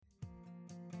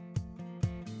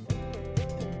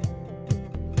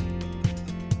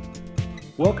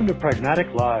Welcome to Pragmatic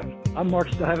Live. I'm Mark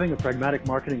Stiving, a pragmatic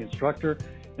marketing instructor,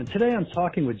 and today I'm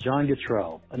talking with John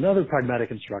Gatrell, another pragmatic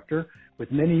instructor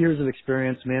with many years of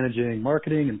experience managing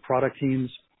marketing and product teams.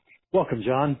 Welcome,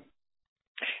 John.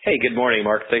 Hey, good morning,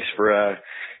 Mark. Thanks for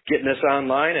getting us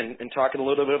online and talking a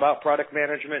little bit about product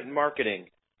management and marketing.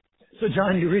 So,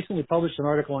 John, you recently published an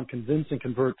article on Convince and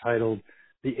Convert titled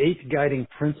The 8 Guiding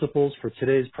Principles for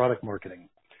Today's Product Marketing.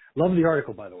 Love the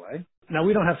article, by the way. Now,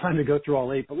 we don't have time to go through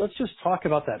all 8, but let's just talk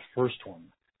about that first one.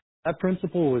 That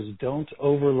principle was don't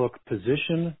overlook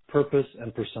position, purpose,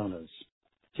 and personas.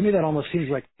 To me, that almost seems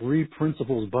like 3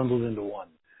 principles bundled into one.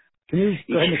 Can you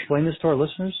go ahead and explain this to our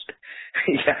listeners?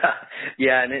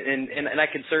 Yeah, and I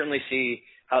can certainly see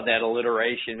how that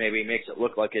alliteration maybe makes it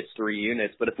look like it's 3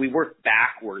 units. But if we work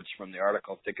backwards from the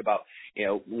article, think about,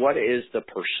 what is the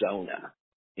persona?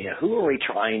 Who are we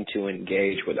trying to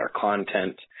engage with our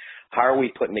content? How are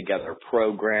we putting together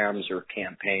programs or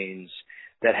campaigns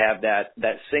that have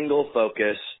that single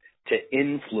focus to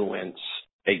influence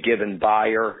a given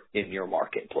buyer in your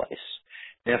marketplace?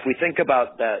 And if we think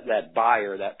about that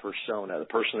buyer, that persona, the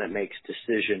person that makes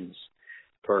decisions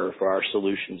for our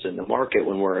solutions in the market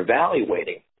when we're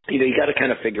evaluating, you got to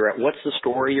kind of figure out what's the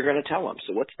story you're going to tell them.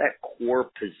 So what's that core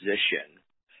position,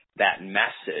 that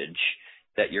message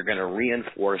that you're going to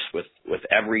reinforce with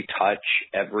every touch,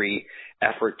 every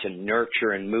effort to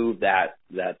nurture and move that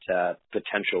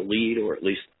potential lead, or at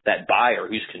least that buyer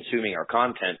who's consuming our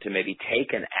content, to maybe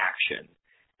take an action.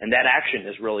 And that action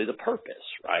is really the purpose,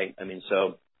 right?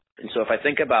 So if I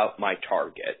think about my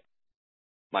target,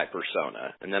 my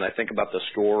persona, and then I think about the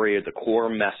story or the core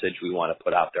message we want to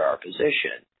put out there, our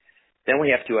position, then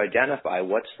we have to identify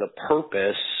what's the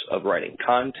purpose of writing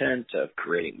content, of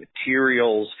creating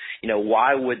materials.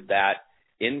 Why would that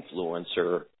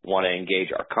influencer want to engage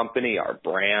our company, our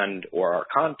brand, or our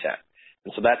content?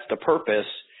 And so that's the purpose.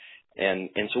 And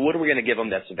so what are we going to give them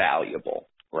that's valuable,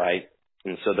 right?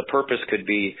 And so the purpose could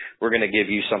be, we're going to give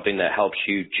you something that helps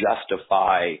you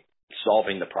justify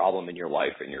solving the problem in your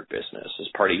life and your business as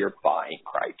part of your buying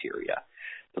criteria.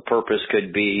 The purpose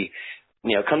could be,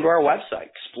 come to our website,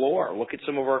 explore, look at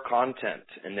some of our content,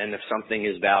 and then if something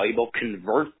is valuable,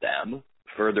 convert them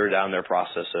further down their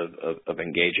process of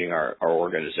engaging our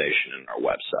organization and our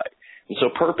website. And so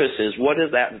purpose is, what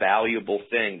is that valuable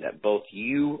thing that both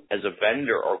you as a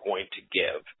vendor are going to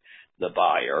give the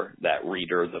buyer, that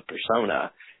reader, the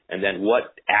persona, and then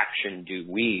what action do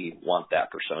we want that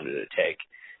persona to take?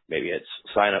 Maybe it's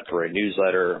sign up for a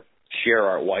newsletter, share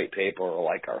our white paper, or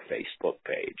like our Facebook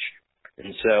page.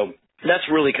 And so that's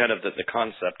really kind of the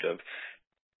concept of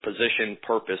position,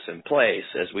 purpose, and place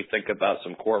as we think about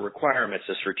some core requirements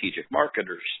as strategic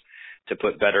marketers to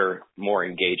put better, more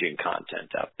engaging content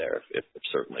out there, if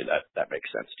certainly that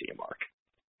makes sense to you, Mark.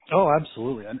 Oh,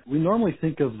 absolutely. And we normally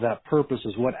think of that purpose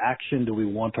as what action do we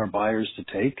want our buyers to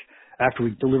take after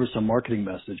we deliver some marketing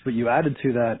message. But you added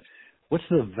to that, what's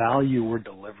the value we're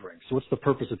delivering? So what's the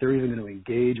purpose that they're even going to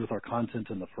engage with our content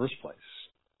in the first place?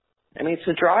 It's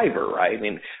a driver, right?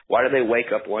 Why do they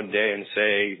wake up one day and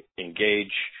say,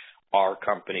 engage our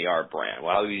company, our brand?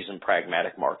 Well, I'll use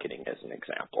pragmatic marketing as an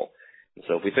example. And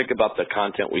so if we think about the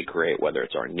content we create, whether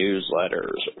it's our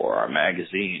newsletters or our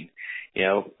magazine,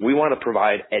 we want to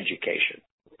provide education.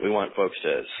 We want folks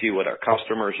to see what our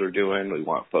customers are doing. We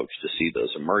want folks to see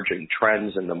those emerging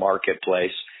trends in the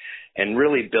marketplace and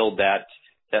really build that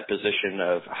position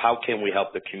of how can we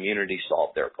help the community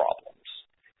solve their problems.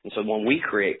 And so when we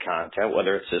create content,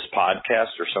 whether it's this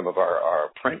podcast or some of our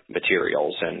print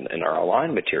materials and our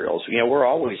online materials, we're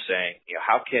always saying,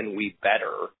 how can we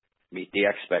better meet the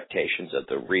expectations of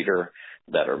the reader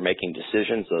that are making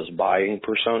decisions, those buying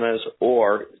personas,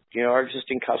 or, our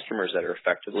existing customers that are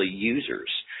effectively users,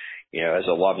 as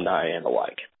alumni and the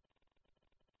like.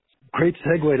 Great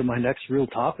segue to my next real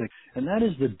topic, and that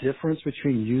is the difference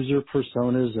between user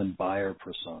personas and buyer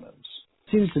personas.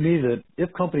 It seems to me that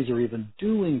if companies are even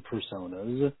doing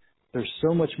personas, they're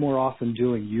so much more often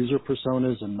doing user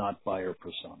personas and not buyer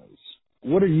personas.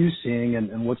 What are you seeing,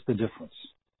 and what's the difference?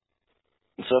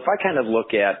 So if I kind of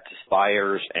look at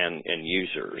buyers and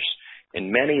users,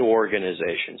 in many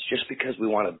organizations, just because we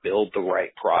want to build the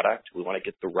right product, we want to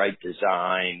get the right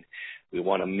design, we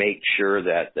want to make sure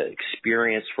that the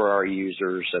experience for our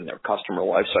users and their customer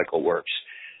lifecycle works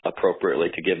appropriately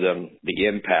to give them the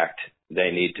impact they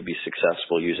need to be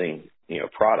successful using,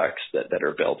 products that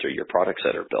are built or your products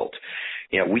that are built.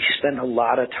 We spend a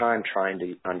lot of time trying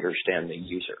to understand the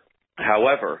user.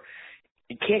 However,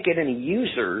 you can't get any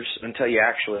users until you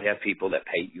actually have people that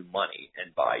pay you money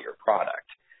and buy your product.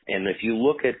 And if you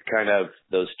look at kind of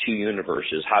those two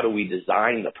universes, how do we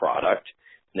design the product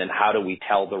And then how do we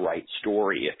tell the right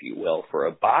story, if you will, for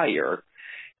a buyer?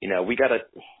 We got to,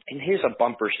 and here's a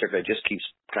bumper sticker that just keeps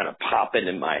kind of popping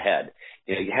in my head.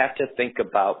 You have to think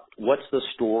about what's the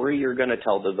story you're going to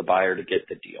tell to the buyer to get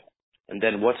the deal. And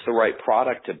then what's the right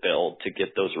product to build to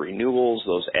get those renewals,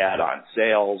 those add-on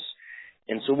sales.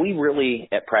 And so we really,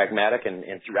 at Pragmatic and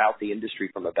throughout the industry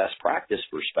from a best practice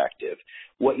perspective,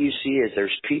 what you see is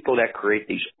there's people that create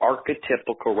these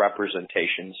archetypical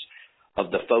representations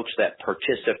of the folks that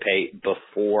participate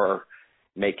before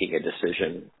making a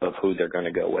decision of who they're going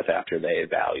to go with after they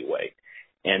evaluate.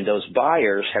 And those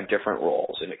buyers have different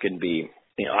roles. And it can be,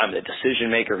 I'm the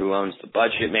decision maker who owns the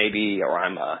budget maybe, or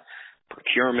I'm a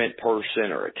procurement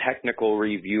person or a technical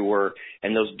reviewer.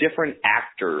 And those different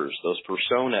actors, those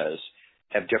personas,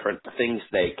 have different things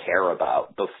they care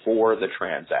about before the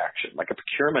transaction. Like a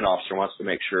procurement officer wants to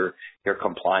make sure you're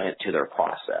compliant to their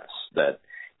process, that,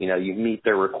 you meet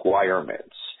their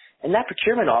requirements. And that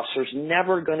procurement officer is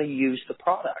never going to use the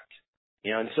product.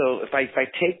 And so if I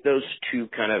take those two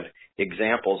kind of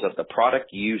examples of the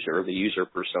product user, the user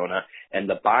persona, and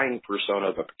the buying persona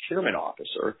of a procurement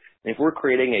officer, if we're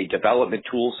creating a development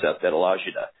tool set that allows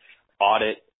you to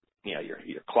audit,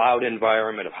 your cloud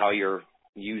environment of how your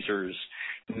users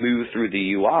move through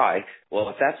the UI, well,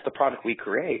 if that's the product we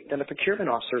create, then the procurement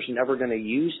officer is never going to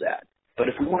use that. But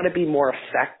if we want to be more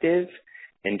effective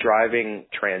in driving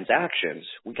transactions,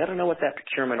 we got to know what that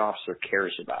procurement officer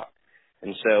cares about.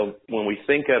 And so when we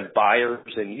think of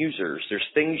buyers and users, there's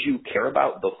things you care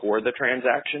about before the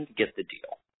transaction to get the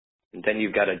deal. And then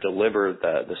you've got to deliver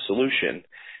the solution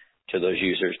to those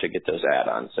users to get those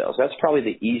add-on sales. That's probably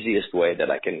the easiest way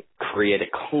that I can create a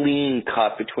clean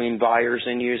cut between buyers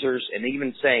and users. And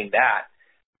even saying that,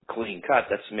 clean cut,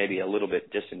 that's maybe a little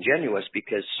bit disingenuous,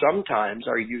 because sometimes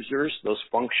our users, those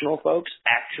functional folks,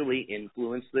 actually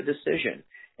influence the decision.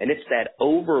 And it's that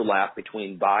overlap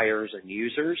between buyers and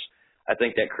users, I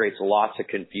think, that creates lots of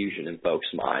confusion in folks'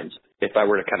 minds. If I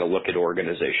were to kind of look at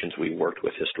organizations we worked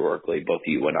with historically, both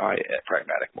you and I at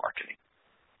Pragmatic Marketing.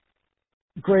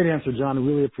 Great answer, John. I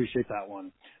really appreciate that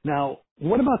one. Now,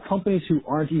 what about companies who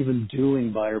aren't even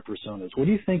doing buyer personas? What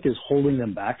do you think is holding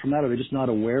them back from that? Are they just not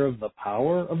aware of the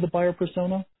power of the buyer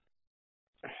persona?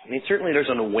 I mean, certainly there's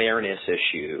an awareness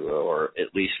issue, or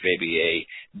at least maybe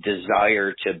a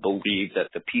desire to believe that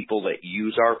the people that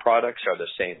use our products are the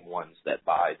same ones that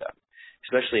buy them,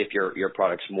 especially if your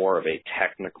product's more of a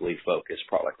technically focused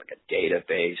product, like a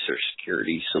database or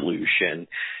security solution.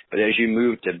 But as you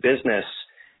move to business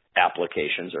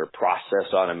applications or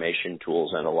process automation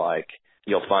tools and the like,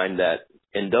 you'll find that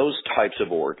in those types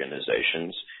of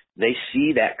organizations, they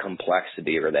see that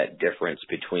complexity or that difference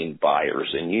between buyers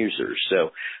and users. So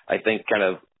I think kind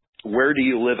of where do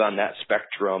you live on that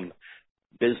spectrum,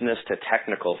 business to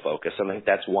technical focus? I think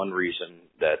that's one reason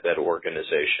that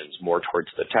organizations more towards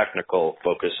the technical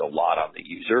focus a lot on the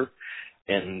user,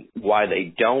 and why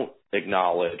they don't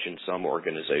acknowledge in some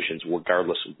organizations,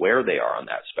 regardless of where they are on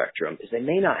that spectrum, is they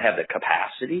may not have the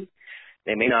capacity,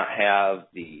 they may not have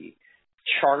the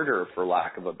charter, for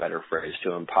lack of a better phrase,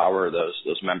 to empower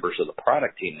those members of the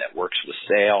product team that works with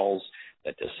sales,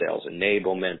 that does sales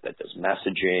enablement, that does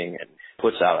messaging, and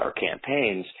puts out our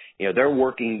campaigns. They're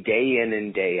working day in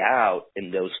and day out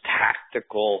in those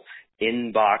tactical,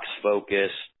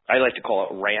 inbox-focused, I like to call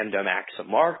it random acts of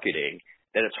marketing,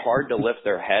 that it's hard to lift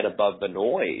their head above the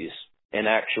noise and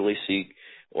actually seek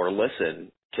or listen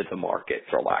to the market,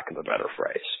 for lack of a better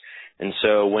phrase. And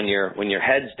so when your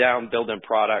head's down building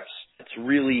products, it's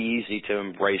really easy to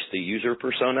embrace the user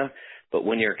persona. But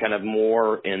when you're kind of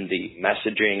more in the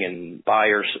messaging and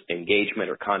buyers engagement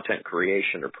or content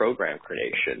creation or program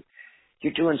creation,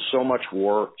 you're doing so much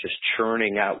work just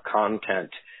churning out content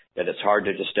that it's hard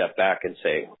to just step back and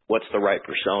say, what's the right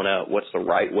persona? What's the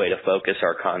right way to focus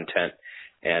our content?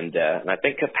 And I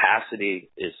think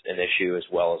capacity is an issue as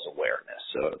well as awareness.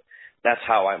 So that's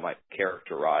how I might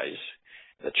characterize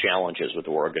the challenges with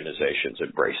organizations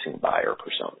embracing buyer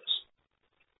personas.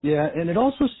 Yeah, and it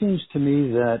also seems to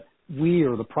me that we,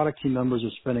 or the product team members,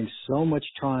 are spending so much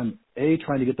time, A,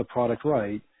 trying to get the product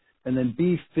right, and then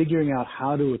B, figuring out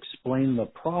how to explain the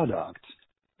product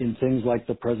in things like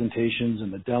the presentations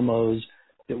and the demos,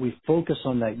 that we focus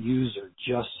on that user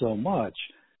just so much.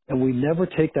 And we never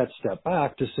take that step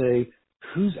back to say,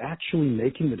 who's actually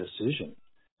making the decision?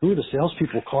 Who are the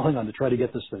salespeople calling on to try to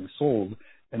get this thing sold?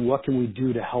 And what can we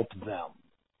do to help them?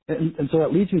 And so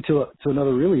that leads me to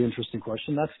another really interesting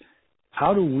question. That's,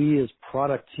 how do we as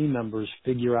product team members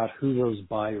figure out who those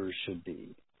buyers should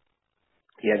be?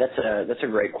 Yeah, that's a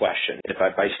great question. If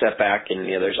I step back and,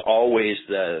 there's always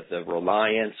the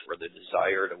reliance or the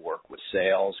desire to work with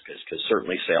sales, because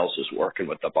certainly sales is working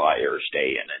with the buyers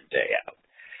day in and day out.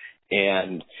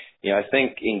 And, I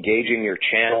think engaging your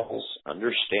channels,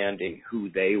 understanding who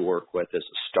they work with is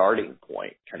a starting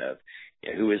point, kind of,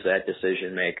 who is that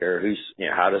decision maker,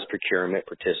 how does procurement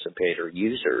participate, or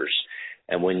users.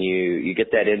 And when you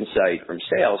get that insight from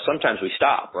sales, sometimes we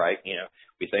stop, right?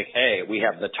 We think, hey, we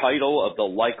have the title of the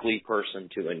likely person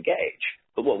to engage.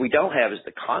 But what we don't have is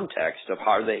the context of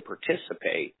how they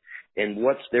participate and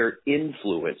what's their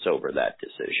influence over that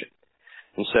decision.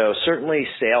 And so certainly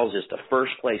sales is the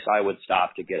first place I would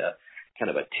stop to get a kind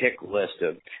of a tick list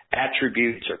of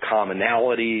attributes or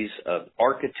commonalities of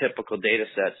archetypical data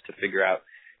sets to figure out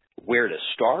where to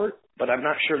start, but I'm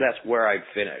not sure that's where I'd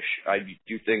finish. I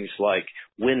do things like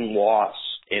win-loss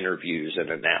interviews and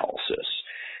analysis.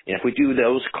 And if we do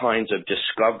those kinds of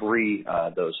discovery,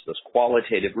 those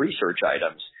qualitative research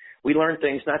items, we learn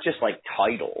things not just like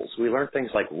titles. We learn things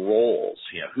like roles,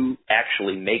 who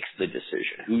actually makes the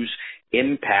decision, who's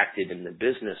impacted in the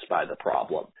business by the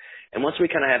problem. And once we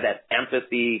kind of have that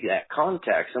empathy, that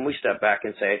context, and we step back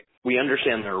and say, we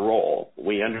understand their role,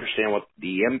 we understand what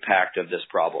the impact of this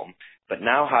problem, but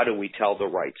now how do we tell the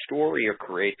right story or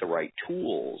create the right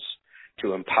tools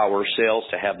to empower sales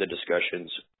to have the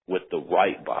discussions with the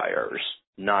right buyers,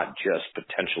 not just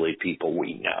potentially people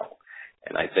we know.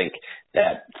 And I think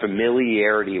that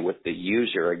familiarity with the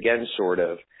user, again, sort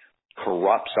of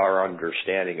corrupts our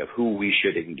understanding of who we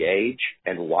should engage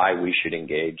and why we should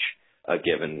engage a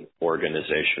given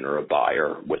organization or a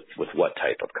buyer with what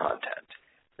type of content.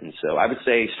 And so I would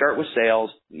say start with sales,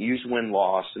 use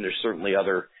win-loss, and there's certainly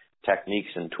other techniques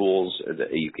and tools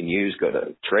that you can use. Go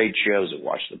to trade shows and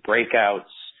watch the breakouts,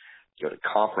 go to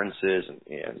conferences,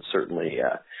 and certainly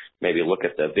maybe look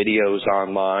at the videos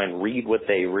online, read what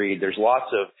they read. There's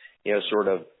lots of, sort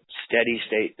of steady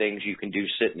state things you can do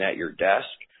sitting at your desk.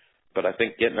 But I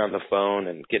think getting on the phone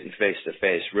and getting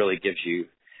face-to-face really gives you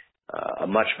a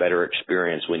much better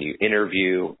experience when you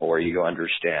interview or you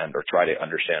understand or try to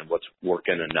understand what's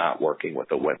working and not working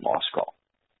with a win-loss call.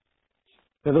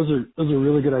 Yeah, those are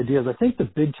really good ideas. I think the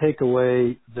big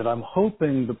takeaway that I'm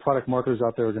hoping the product marketers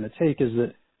out there are going to take is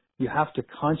that you have to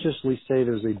consciously say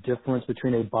there's a difference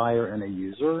between a buyer and a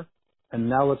user. And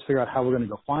now let's figure out how we're going to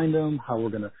go find them, how we're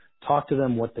going to talk to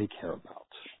them, what they care about.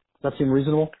 Does that seem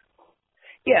reasonable?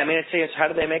 Yeah, I mean, I'd say it's how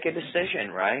do they make a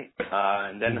decision, right?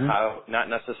 And then how, not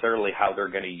necessarily how they're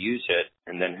going to use it,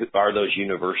 and then are those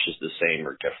universes the same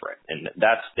or different? And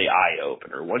that's the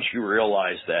eye-opener. Once you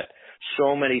realize that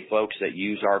so many folks that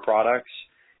use our products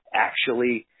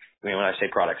actually, when I say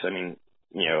products, I mean,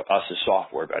 us as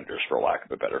software vendors, for lack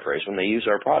of a better phrase, when they use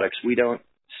our products, we don't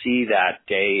see that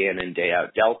day in and day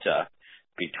out delta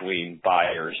between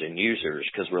buyers and users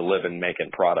because we're making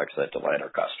products that delight our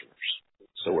customers.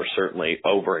 So we're certainly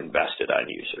over-invested on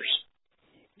users.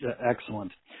 Yeah,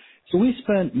 excellent. So we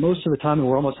spent most of the time, and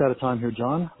we're almost out of time here,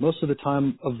 John, most of the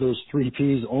time of those 3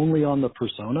 Ps only on the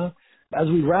persona. As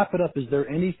we wrap it up, is there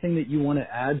anything that you want to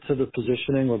add to the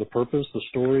positioning or the purpose, the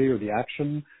story, or the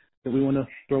action that we want to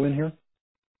throw in here?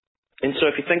 And so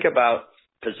if you think about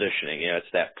positioning, it's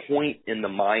that point in the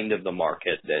mind of the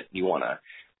market that you want to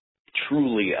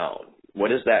truly own.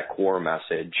 What is that core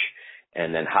message?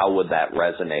 And then how would that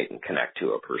resonate and connect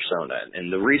to a persona?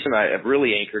 And the reason I've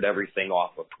really anchored everything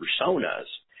off of personas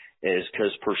is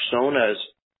because personas,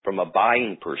 from a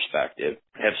buying perspective,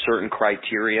 have certain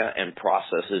criteria and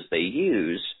processes they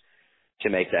use to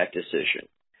make that decision.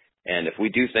 And if we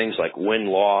do things like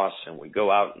win-loss and we go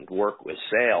out and work with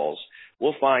sales,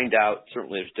 we'll find out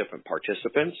certainly there's different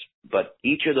participants, but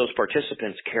each of those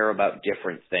participants care about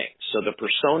different things. So the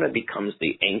persona becomes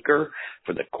the anchor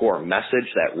for the core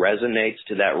message that resonates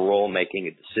to that role, making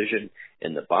a decision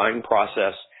in the buying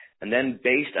process. And then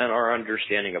based on our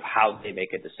understanding of how they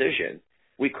make a decision,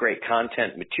 we create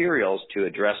content materials to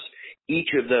address each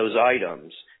of those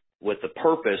items with the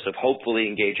purpose of hopefully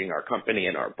engaging our company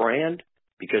and our brand,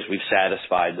 because we've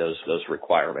satisfied those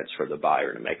requirements for the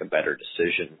buyer to make a better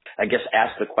decision. I guess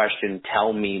ask the question,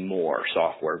 tell me more,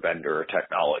 software vendor or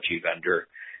technology vendor.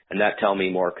 And that tell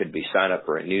me more could be sign up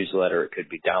for a newsletter. It could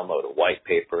be download a white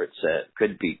paper. It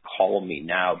could be call me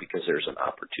now because there's an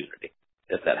opportunity,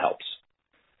 if that helps.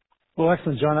 Well,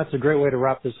 excellent, John. That's a great way to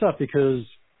wrap this up because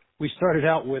we started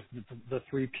out with the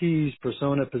 3 Ps,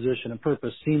 persona, position, and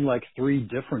purpose, seem like 3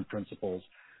 different principles.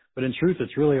 But in truth,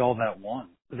 it's really all that one.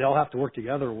 They all have to work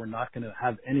together or we're not going to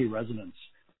have any resonance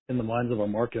in the minds of our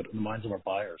market, in the minds of our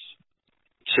buyers.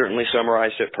 Certainly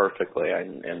summarized it perfectly.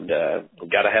 And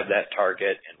we've got to have that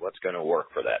target and what's going to work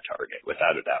for that target,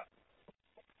 without a doubt.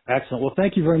 Excellent. Well,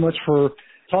 thank you very much for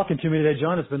talking to me today,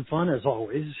 John. It's been fun as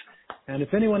always. And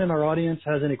if anyone in our audience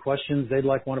has any questions they'd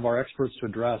like one of our experts to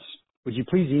address, would you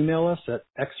please email us at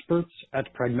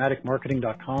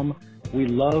experts@pragmaticmarketing.com. We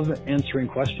love answering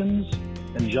questions.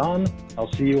 And John,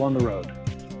 I'll see you on the road.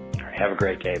 All right, have a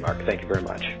great day, Mark. Thank you very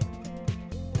much.